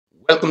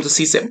Welcome to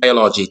CSEP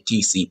Biology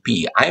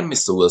TCP. I am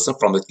Mr. Wilson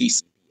from the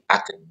TCP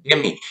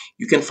Academy.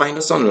 You can find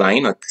us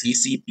online at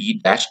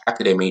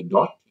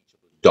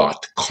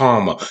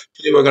tcp-academy.com.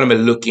 Today we're going to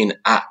be looking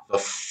at the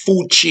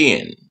food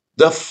chain.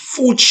 The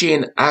food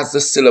chain, as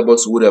the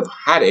syllabus would have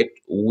had it,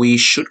 we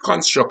should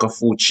construct a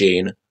food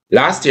chain.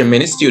 Last year,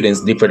 many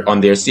students differed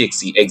on their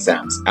CXC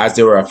exams as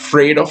they were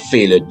afraid of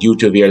failure due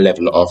to their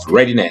level of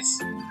readiness.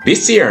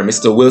 This year,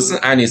 Mr. Wilson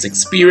and his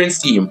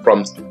experienced team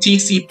from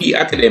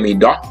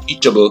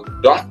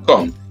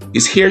tcpacademy.teachable.com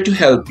is here to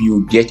help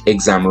you get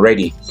exam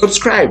ready.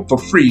 Subscribe for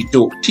free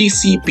to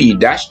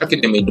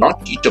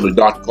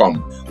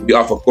tcp-academy.teachable.com. We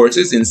offer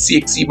courses in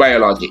CXC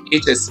Biology,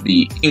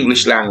 HSB,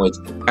 English Language,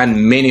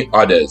 and many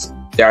others.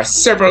 There are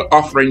several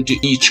offerings to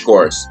each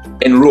course.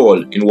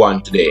 Enroll in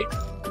one today.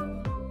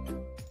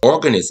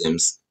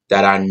 Organisms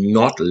that are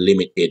not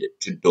limited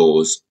to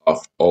those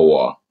of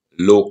our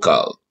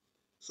local.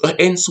 So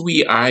hence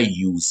we are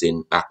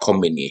using a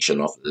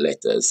combination of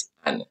letters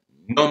and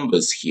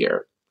numbers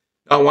here.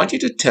 Now I want you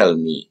to tell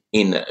me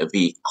in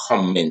the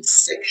comment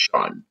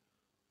section,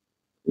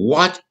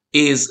 what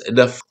is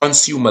the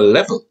consumer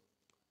level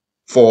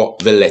for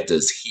the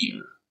letters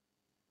here?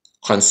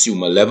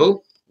 Consumer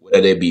level,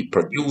 whether they be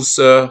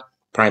producer,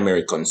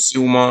 primary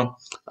consumer,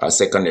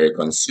 secondary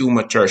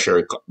consumer,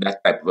 tertiary,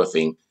 that type of a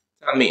thing.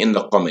 Tell me in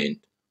the comment,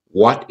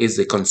 what is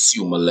the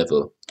consumer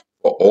level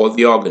for all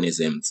the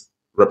organisms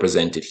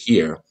represented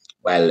here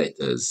by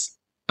letters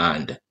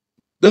and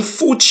the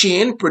food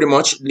chain. Pretty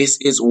much this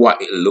is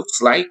what it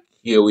looks like.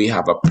 Here we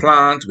have a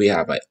plant, we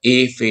have an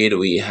aphid,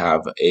 we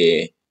have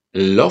a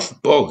love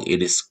bug,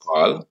 it is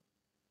called,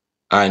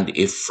 and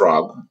a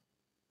frog,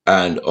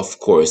 and of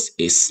course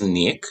a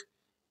snake,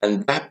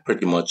 and that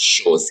pretty much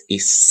shows a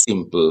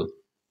simple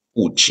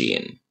food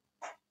chain.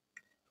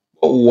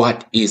 But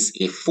what is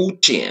a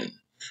food chain?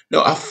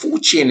 Now a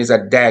food chain is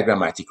a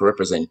diagrammatic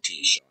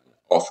representation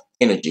of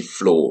energy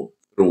flow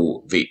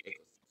through the ecosystem.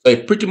 So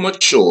it pretty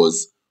much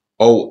shows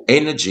how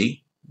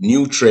energy,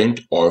 nutrient,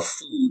 or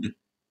food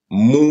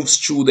moves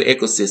through the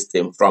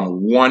ecosystem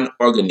from one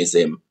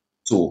organism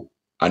to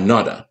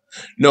another.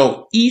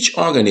 Now, each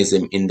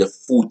organism in the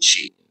food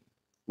chain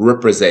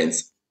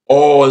represents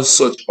all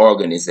such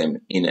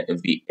organisms in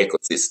the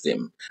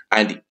ecosystem,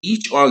 and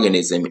each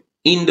organism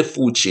in the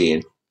food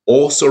chain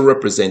also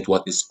represents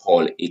what is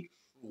called a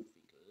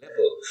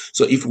level.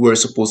 So if we were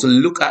supposed to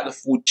look at the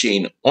food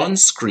chain on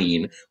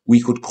screen,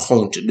 we could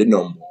count the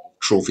number of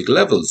trophic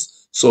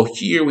levels. So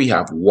here we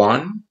have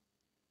 1,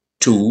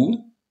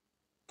 2,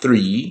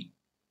 3,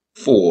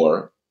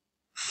 4,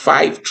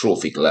 5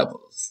 trophic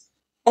levels.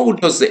 How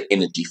does the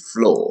energy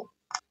flow?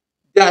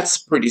 That's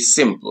pretty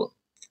simple.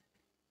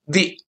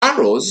 The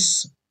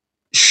arrows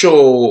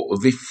show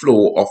the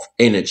flow of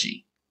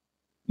energy.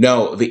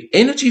 Now, the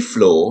energy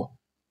flow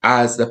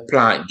as the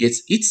plant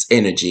gets its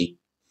energy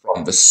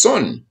from the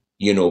sun.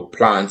 You know,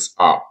 plants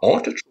are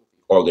autotrophic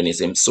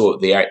organisms, so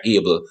they are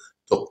able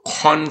to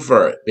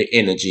convert the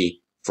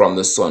energy from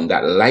the sun,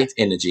 that light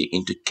energy,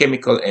 into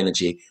chemical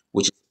energy,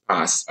 which is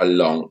passed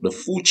along the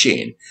food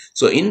chain.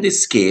 So in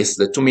this case,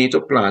 the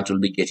tomato plant will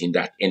be getting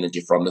that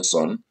energy from the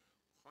sun,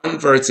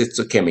 converts it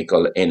to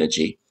chemical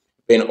energy.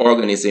 Then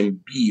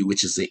organism B,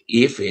 which is the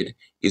aphid,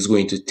 is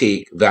going to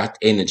take that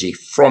energy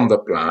from the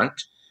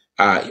plant.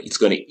 It's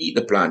going to eat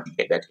the plant to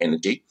get that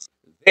energy.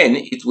 Then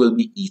it will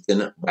be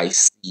eaten by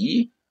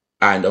C,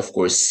 and of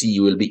course C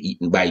will be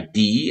eaten by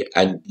D,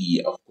 and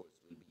D of course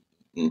will be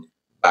eaten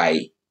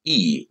by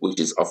E, which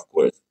is of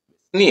course the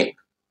snake.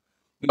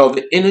 Now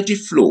the energy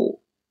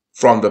flow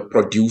from the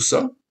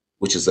producer,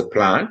 which is the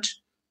plant,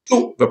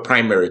 to the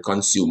primary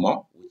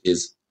consumer, which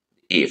is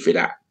the aphid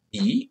at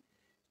B,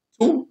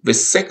 to the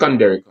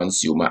secondary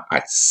consumer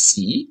at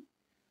C,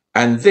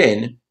 and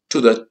then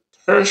to the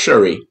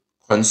tertiary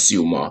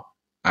consumer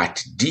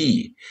at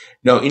D.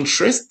 Now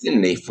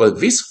interestingly, for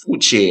this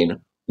food chain,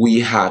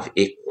 we have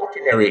a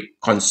quaternary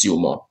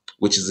consumer,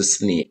 which is the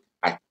snake,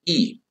 at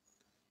E.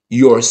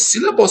 Your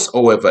syllabus,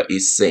 however,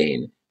 is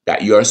saying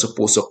that you are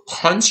supposed to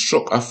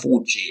construct a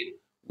food chain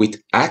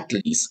with at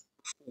least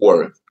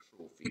 4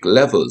 trophic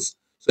levels.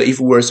 So if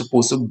we were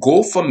supposed to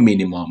go for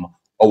minimum,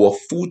 our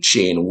food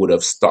chain would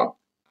have stopped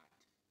at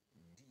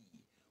D.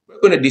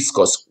 We're going to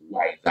discuss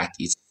why that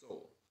is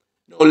so.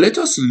 Now let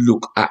us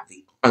look at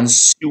the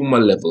consumer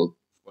level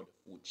for the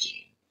food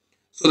chain.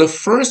 So the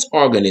first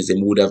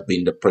organism would have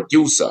been the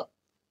producer.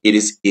 It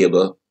is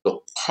able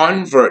to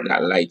convert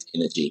that light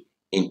energy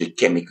into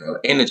chemical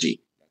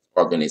energy,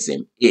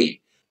 organism A.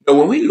 Now,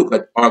 when we look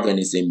at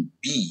organism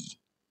B,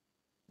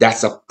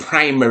 that's a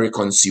primary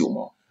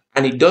consumer.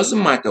 And it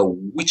doesn't matter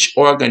which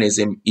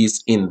organism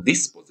is in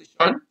this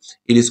position,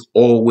 it is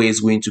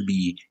always going to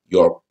be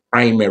your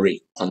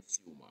primary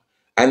consumer.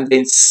 And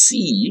then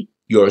C,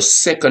 your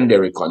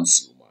secondary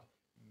consumer.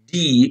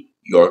 D,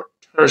 your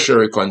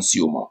tertiary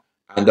consumer.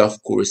 And of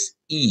course,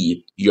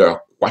 E,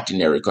 your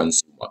quaternary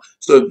consumer.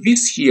 So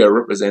this here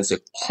represents a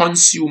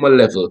consumer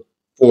level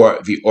for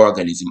the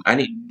organism, and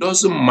it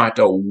doesn't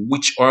matter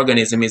which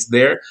organism is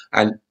there,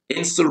 and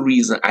hence the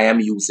reason I am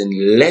using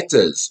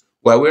letters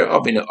While we're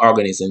having the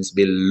organisms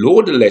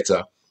below the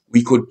letter,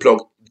 we could plug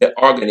the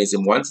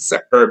organism. Once it's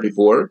a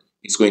herbivore,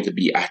 it's going to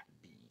be at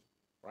B,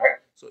 right?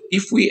 So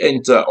if we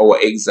enter our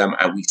exam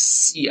and we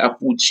see a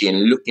food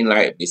chain looking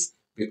like this,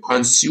 the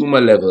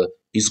consumer level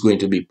is going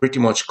to be pretty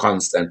much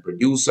constant.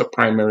 Producer,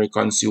 primary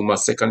consumer,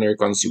 secondary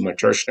consumer,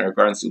 tertiary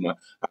consumer,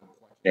 and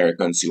quaternary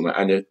consumer.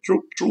 And the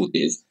truth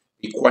is,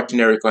 the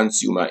quaternary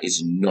consumer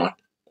is not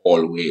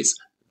always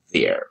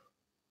there.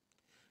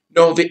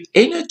 Now, the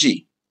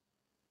energy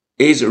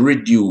is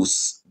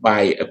reduced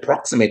by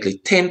approximately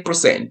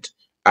 10%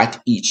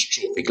 at each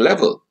trophic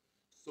level.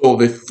 So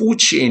the food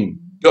chain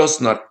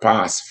does not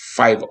pass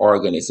 5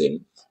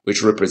 organisms,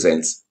 which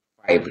represents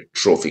 5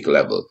 trophic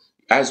level.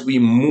 As we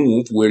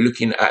move, we're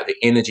looking at the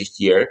energy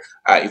here.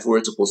 If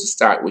we're supposed to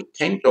start with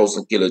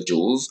 10,000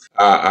 kilojoules,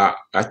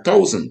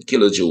 1,000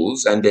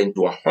 kilojoules, and then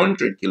to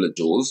 100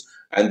 kilojoules,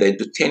 and then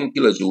to 10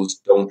 kilojoules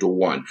down to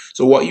 1.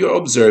 So what you're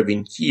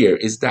observing here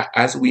is that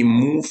as we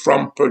move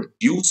from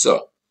producer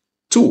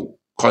to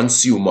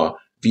consumer,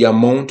 the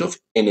amount of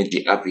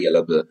energy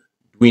available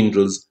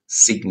dwindles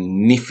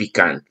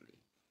significantly.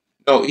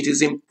 Now, it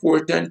is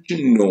important to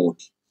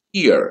note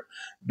here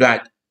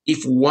that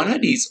if one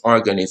of these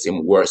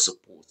organisms were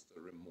supposed to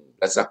remove,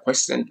 that's a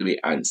question to be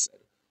answered.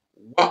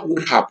 What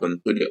would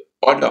happen to the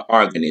other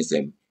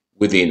organism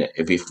within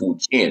the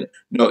food chain?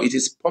 Now, it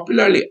is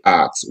popularly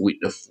asked with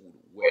the food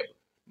web.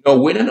 Now,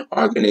 when an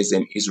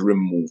organism is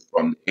removed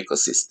from the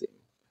ecosystem,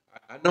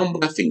 a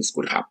number of things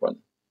could happen.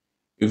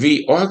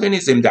 The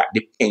organism that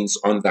depends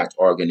on that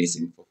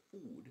organism for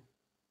food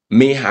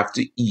may have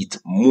to eat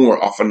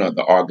more of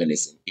another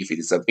organism if it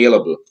is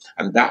available,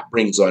 and that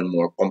brings on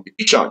more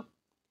competition.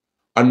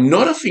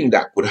 Another thing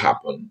that could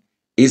happen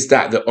is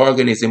that the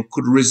organism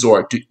could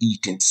resort to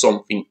eating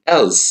something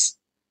else.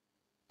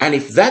 And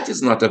if that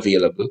is not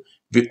available,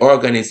 the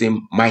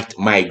organism might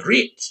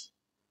migrate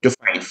to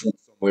find food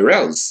somewhere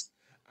else.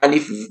 And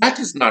if that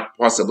is not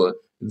possible,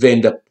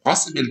 then the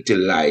possibility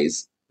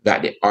lies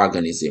that the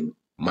organism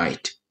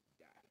might.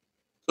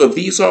 So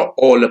these are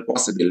all the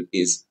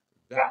possibilities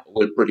that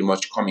will pretty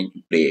much come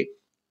into play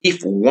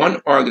if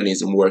one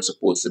organism were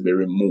supposed to be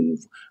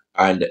removed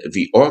and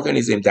the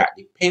organism that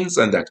depends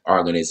on that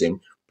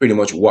organism, pretty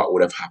much what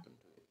would have happened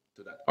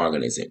to that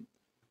organism.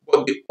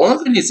 But the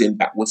organism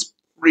that was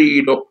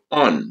preyed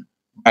upon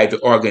by the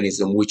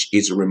organism which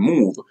is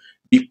removed,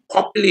 the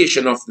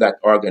population of that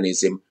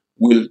organism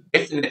will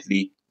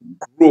definitely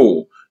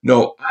grow.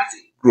 Now, as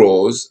it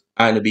grows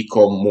and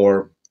become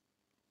more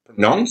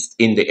pronounced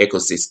in the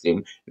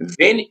ecosystem,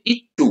 then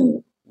it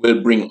too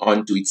will bring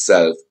onto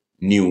itself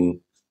new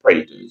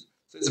predators.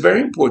 So it's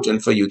very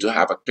important for you to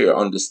have a clear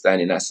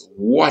understanding as to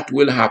what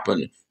will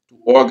happen to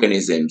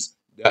organisms,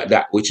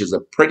 that which is a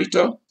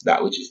predator,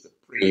 that which is the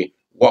prey,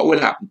 what will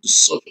happen to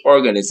such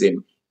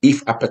organism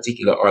if a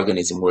particular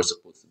organism were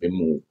supposed to be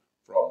moved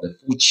from the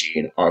food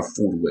chain or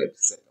food web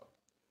setup.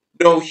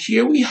 Now,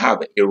 here we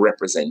have a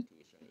representation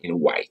in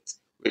white.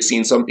 We're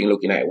seeing something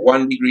looking at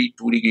 1 degree,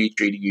 2 degree,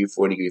 3 degree,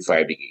 4 degree,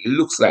 5 degree. It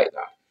looks like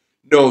that.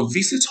 Now,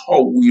 this is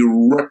how we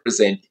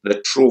represent the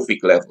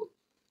trophic level.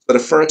 So the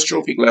first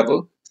trophic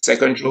level,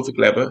 second trophic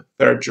level,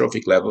 third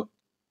trophic level,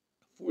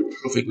 fourth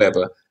trophic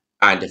level,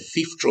 and the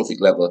fifth trophic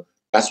level.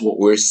 That's what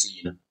we're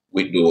seeing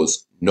with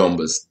those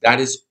numbers. That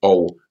is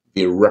how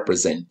the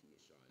representation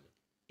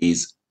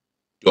is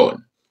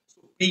done.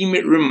 So be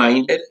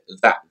reminded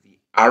that the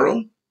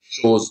arrow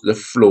shows the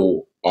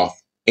flow of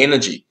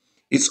energy.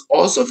 It's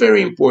also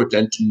very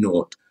important to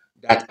note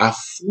that a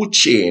food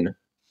chain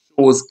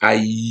shows a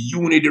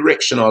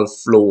unidirectional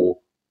flow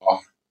of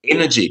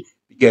energy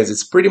because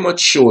it's pretty much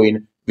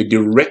showing the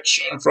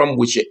direction from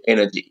which the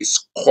energy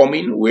is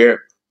coming, where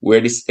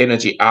this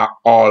energy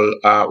all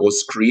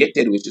was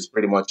created, which is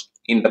pretty much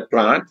in the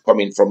plant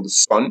coming from the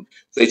sun.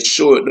 So it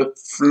shows the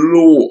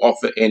flow of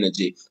the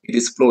energy. It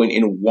is flowing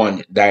in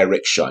one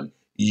direction.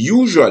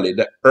 Usually,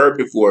 the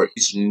herbivore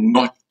is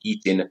not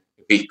eating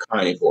the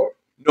carnivore.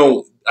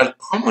 No, a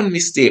common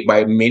mistake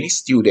by many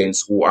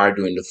students who are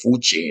doing the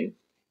food chain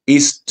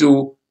is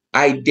to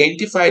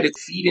identify the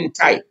feeding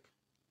type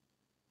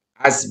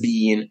as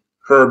being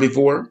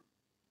herbivore,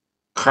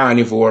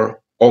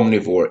 carnivore,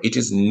 omnivore. It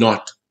is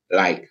not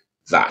like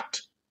that.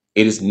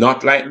 It is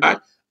not like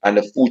that, and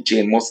the food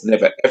chain must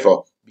never ever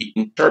be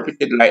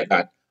interpreted like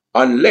that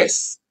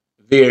unless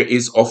there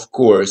is, of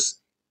course,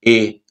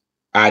 a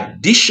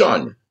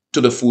addition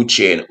to the food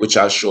chain, which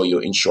I'll show you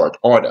in short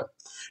order.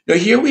 Now,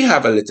 here we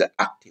have a little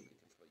activity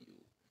for you.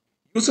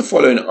 Use the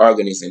following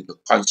organism to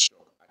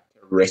construct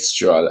a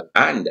terrestrial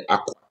and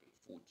aquatic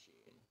food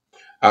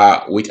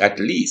chain with at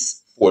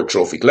least 4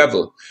 trophic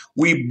level.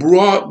 We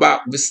brought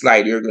back the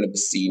slide you're going to be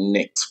seeing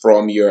next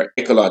from your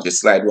ecology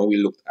slide when we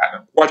looked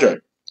at a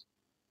quadrant.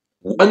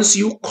 Once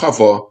you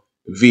cover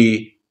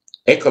the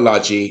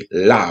ecology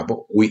lab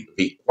with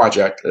the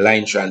quadrant,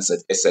 line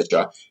transit,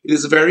 etc., it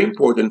is very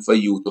important for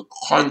you to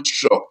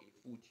construct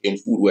food chain,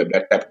 food web,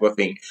 that type of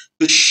thing,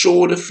 to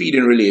show the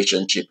feeding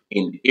relationship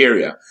in the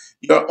area.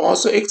 You're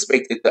also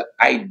expected to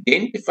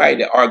identify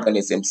the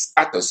organism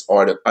status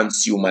or the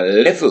consumer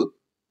level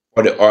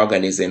for the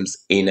organisms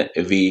in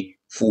the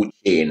food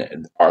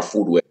chain or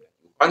food web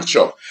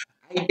construct.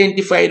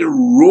 Identify the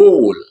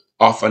role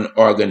of an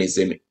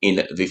organism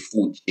in the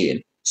food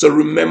chain. So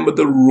remember,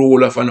 the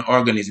role of an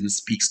organism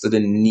speaks to the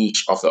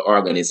niche of the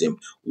organism.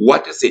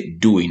 What is it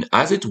doing?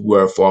 As it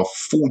were, for a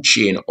food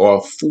chain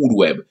or food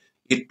web,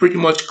 it pretty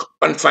much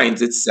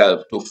confines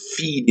itself to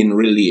feeding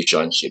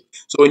relationship.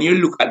 So when you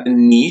look at the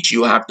niche,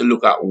 you have to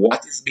look at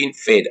what is being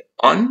fed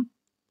on,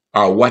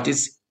 what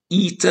is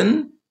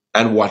eaten,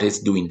 and what is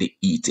doing the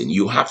eating.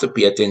 You have to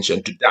pay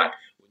attention to that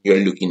when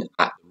you're looking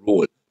at the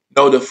role.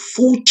 Now, the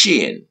food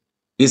chain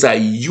is a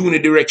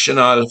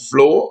unidirectional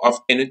flow of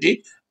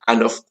energy,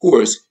 and of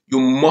course, you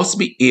must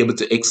be able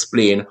to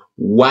explain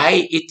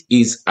why it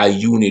is a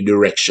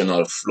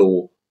unidirectional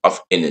flow of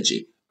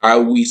energy.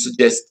 Are we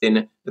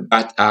suggesting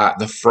that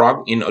the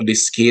frog in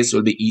this case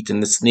will be eating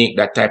the snake,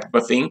 that type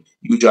of a thing?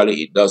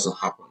 Usually it doesn't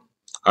happen.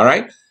 All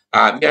right.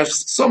 There are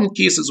some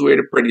cases where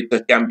the predator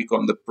can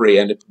become the prey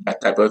and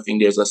that type of thing.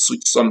 There's a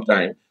switch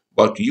sometime,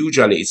 but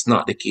usually it's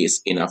not the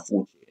case in a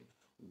food chain.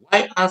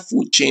 Why are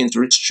food chains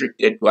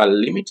restricted to a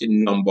limited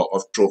number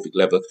of trophic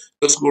levels?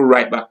 Just go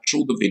right back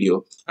through the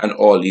video and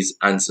all these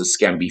answers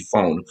can be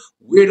found.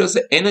 Where does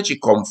the energy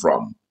come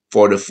from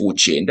for the food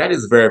chain? That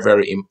is very,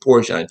 very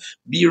important.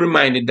 Be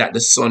reminded that the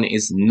sun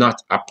is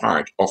not a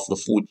part of the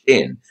food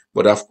chain.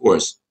 But of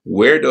course,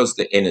 where does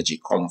the energy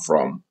come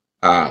from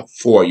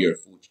for your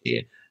food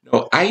chain?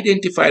 Now,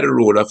 identify the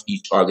role of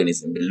each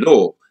organism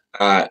below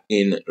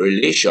in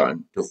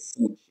relation to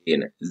food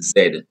chain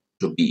Z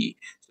to B.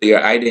 So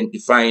you're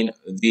identifying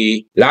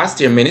the... Last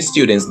year, many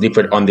students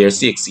differed on their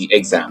CXC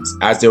exams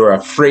as they were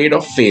afraid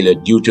of failure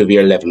due to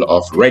their level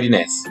of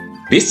readiness.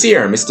 This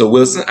year, Mr.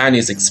 Wilson and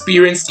his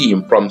experienced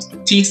team from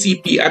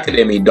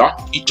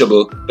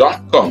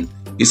tcpacademy.teachable.com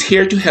is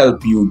here to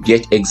help you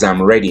get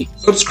exam ready.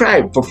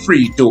 Subscribe for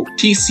free to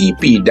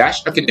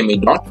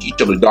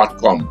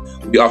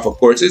tcp-academy.teachable.com. We offer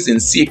courses in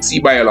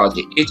CXC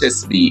Biology,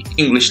 HSB,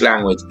 English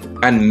Language,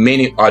 and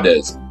many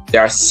others.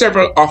 There are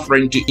several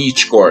offerings to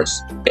each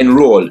course.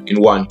 Enroll in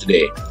one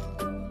today.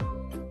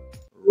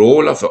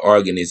 Role of the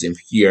organism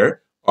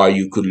here, or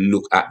you could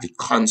look at the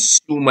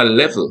consumer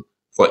level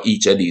for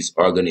each of these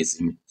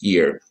organisms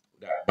here.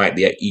 That might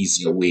be an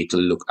easier way to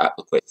look at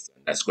the question.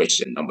 That's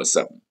question number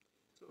 7.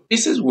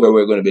 This is where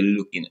we're going to be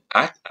looking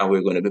at, and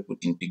we're going to be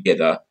putting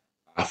together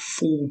a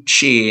food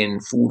chain,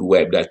 food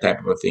web, that type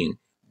of a thing,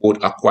 both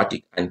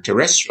aquatic and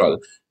terrestrial.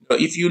 Now,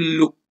 if you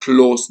look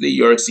closely,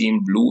 you're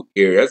seeing blue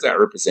areas that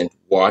represent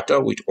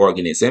water with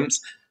organisms,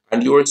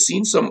 and you're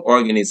seeing some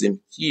organisms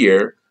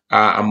here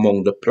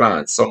among the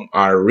plants. Some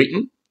are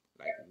written,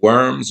 like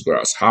worms,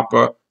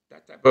 grasshopper,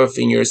 that type of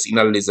thing. You're seeing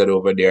a lizard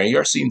over there, and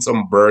you're seeing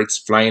some birds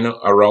flying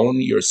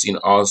around. You're seeing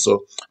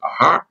also a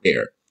hawk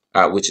there.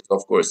 Which is,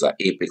 of course, an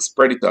apex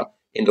predator.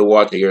 In the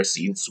water, you're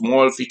seeing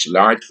small fish,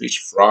 large fish,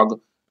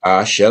 frog,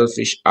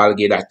 shellfish,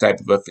 algae, that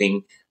type of a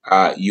thing.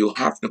 You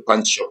have to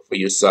construct for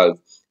yourself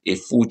a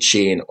food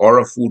chain or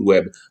a food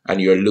web, and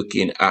you're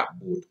looking at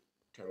both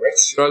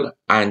terrestrial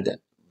and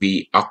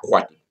the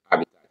aquatic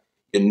habitat.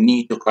 You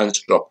need to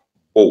construct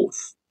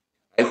both.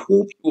 I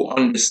hope you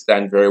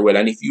understand very well,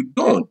 and if you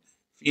don't,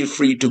 feel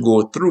free to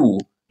go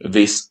through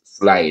this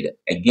slide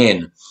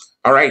again.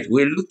 All right,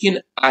 we're looking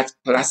at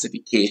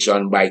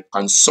classification by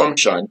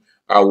consumption.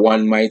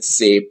 One might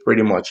say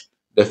pretty much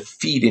the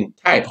feeding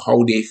type,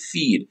 how they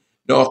feed.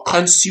 Now, a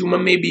consumer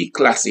may be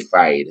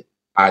classified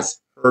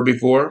as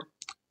herbivore,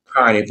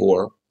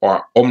 carnivore,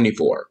 or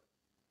omnivore.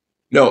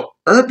 Now,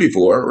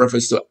 herbivore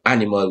refers to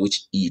animals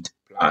which eat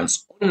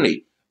plants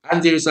only.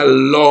 And there's a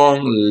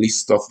long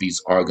list of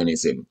these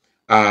organisms.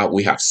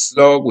 We have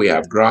slug, we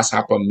have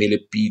grasshopper,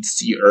 millipede,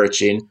 sea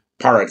urchin,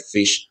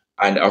 parrotfish,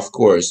 and of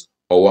course,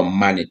 our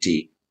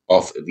manatee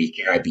of the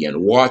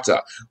Caribbean water.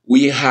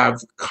 We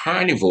have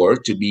carnivore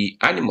to be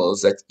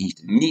animals that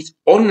eat meat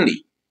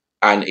only.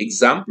 An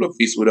example of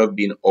this would have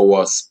been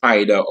our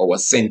spider, our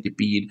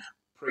centipede,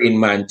 praying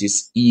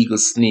mantis, eagle,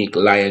 snake,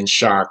 lion,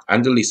 shark,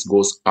 and the list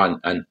goes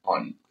on and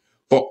on.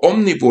 For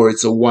omnivore,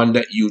 it's a one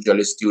that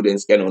usually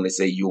students can only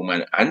say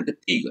human and the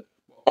pig.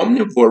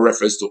 Omnivore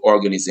refers to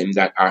organisms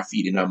that are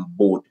feeding on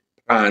both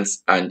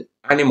plants and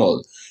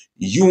animals.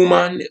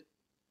 Human,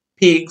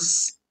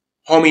 pigs,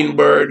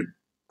 hummingbird,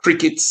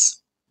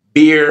 crickets,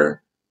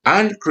 bear,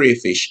 and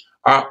crayfish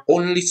are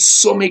only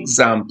some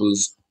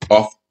examples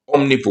of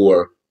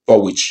omnivore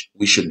for which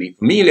we should be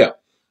familiar.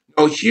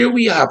 Now here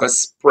we have a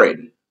spread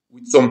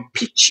with some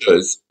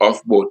pictures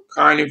of both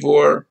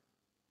carnivore,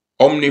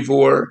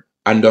 omnivore,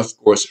 and of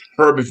course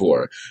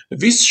herbivore.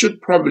 This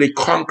should probably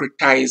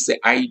concretize the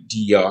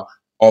idea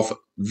of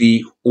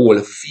the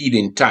whole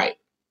feeding type.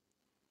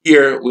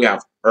 Here we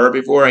have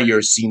herbivore, and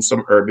you're seeing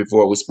some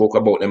herbivore. We spoke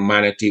about the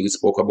manatee, we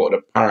spoke about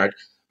the parrot,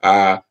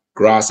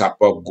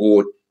 grasshopper,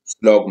 goat,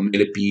 slug,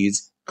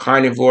 millipedes.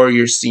 Carnivore,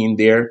 you're seeing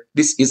there.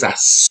 This is a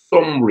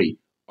summary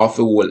of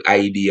the whole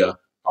idea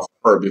of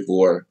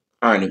herbivore,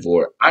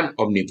 carnivore, and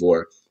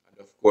omnivore. And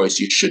of course,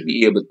 you should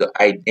be able to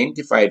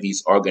identify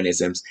these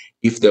organisms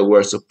if they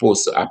were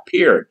supposed to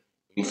appear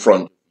in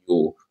front of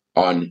you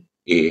on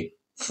a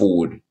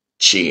food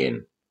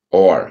chain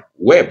or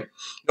web.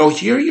 Now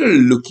here you're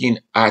looking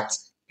at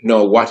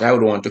what I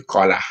would want to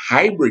call a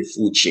hybrid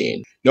food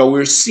chain. Now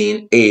we're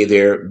seeing A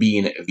there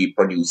being the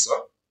producer,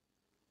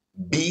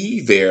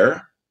 B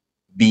there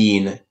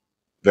being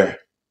the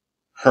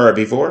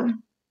herbivore,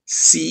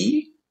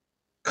 C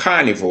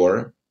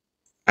carnivore,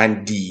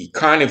 and D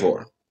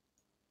carnivore.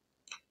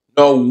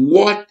 Now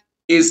what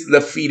is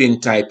the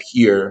feeding type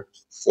here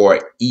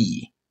for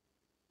E?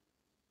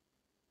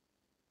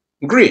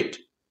 Great.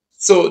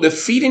 So the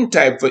feeding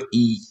type for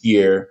E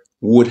here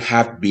would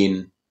have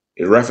been,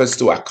 it refers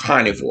to a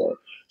carnivore.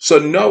 So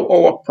now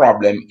our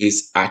problem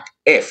is at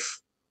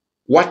F.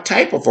 What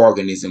type of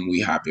organism we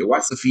have here?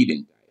 What's the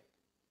feeding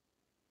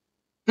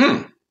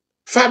type?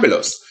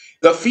 Fabulous.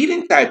 The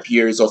feeding type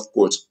here is, of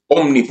course,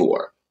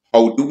 omnivore.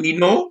 How do we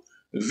know?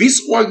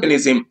 This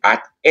organism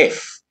at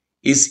F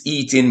is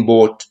eating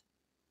both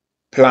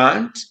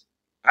plant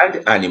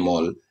and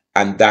animal,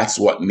 and that's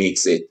what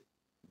makes it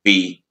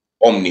be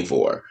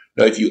omnivore.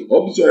 Now, if you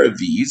observe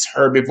these,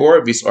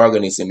 herbivore, this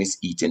organism is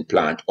eating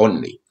plant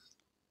only.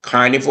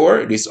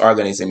 Carnivore, this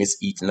organism is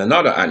eating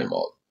another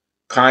animal.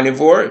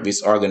 Carnivore,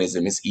 this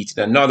organism is eating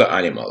another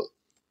animal.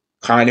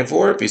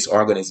 Carnivore, this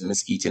organism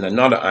is eating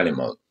another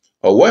animal.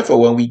 However,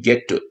 when we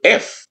get to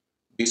F,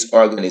 this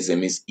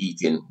organism is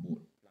eating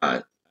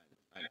plant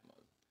and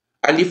animal.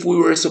 And if we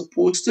were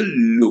supposed to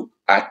look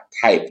at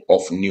type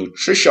of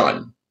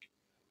nutrition,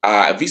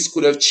 this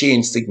could have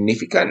changed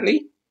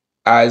significantly,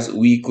 as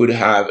we could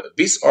have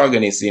this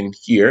organism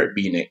here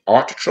being an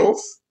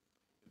autotroph,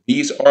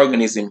 these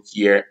organisms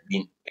here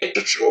being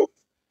heterotroph,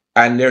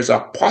 and there's a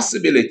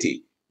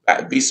possibility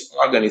that this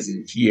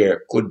organism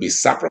here could be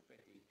saprophytic,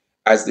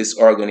 as this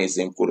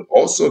organism could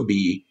also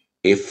be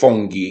a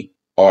fungi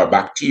or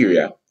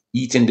bacteria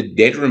eating the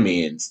dead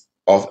remains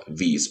of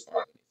these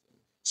organisms.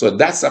 So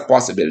that's a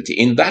possibility.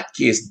 In that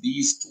case,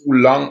 these two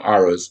long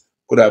arrows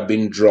could have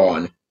been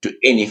drawn to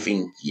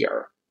anything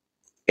here.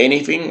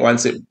 Anything,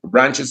 once it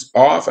branches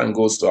off and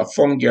goes to a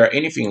fungi or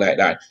anything like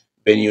that,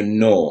 then you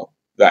know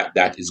that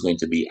that is going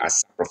to be a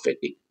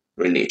saprophytic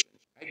relation.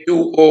 I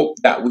do hope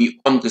that we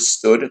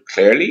understood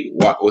clearly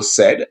what was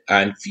said,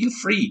 and feel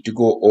free to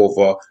go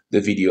over the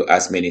video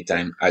as many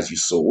times as you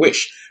so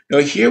wish. Now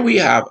here we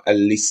have a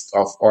list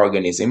of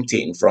organisms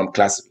taken from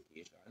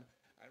classification.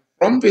 And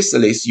from this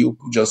list, you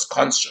could just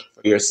construct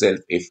for yourself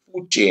a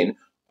food chain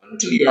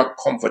until you are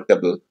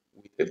comfortable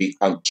with the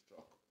construct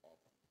of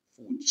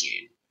food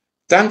chain.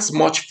 Thanks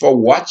much for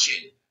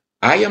watching.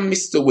 I am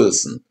Mr.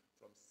 Wilson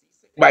from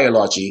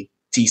Biology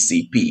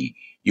TCP.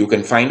 You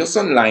can find us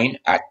online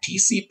at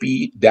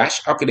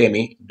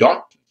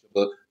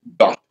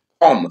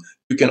tcp-academy.teachable.com.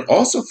 You can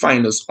also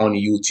find us on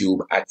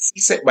YouTube at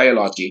CSEC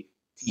Biology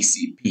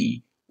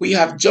TCP. We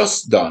have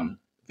just done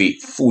the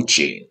food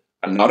chain,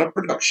 another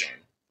production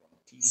from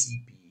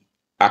TCP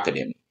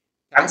Academy.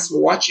 Thanks for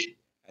watching,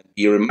 and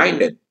be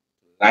reminded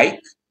to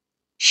like,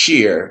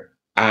 share,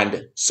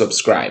 and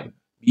subscribe.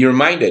 Be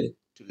reminded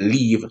to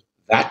leave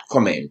that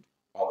comment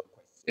or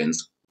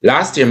questions.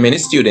 Last year, many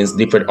students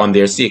differed on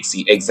their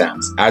CXC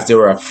exams as they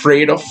were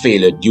afraid of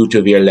failure due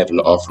to their level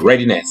of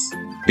readiness.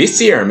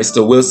 This year,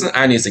 Mr. Wilson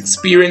and his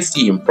experienced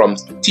team from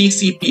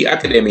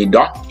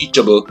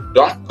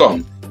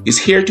tcpacademy.teachable.com is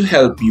here to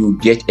help you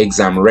get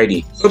exam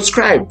ready.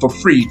 Subscribe for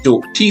free to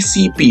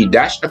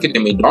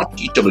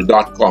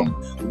tcp-academy.teachable.com.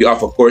 We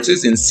offer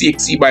courses in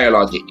CXC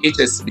Biology,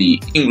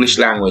 HSB, English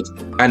Language,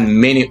 and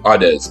many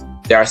others.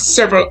 There are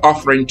several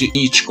offerings to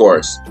each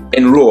course.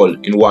 Enroll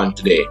in one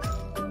today.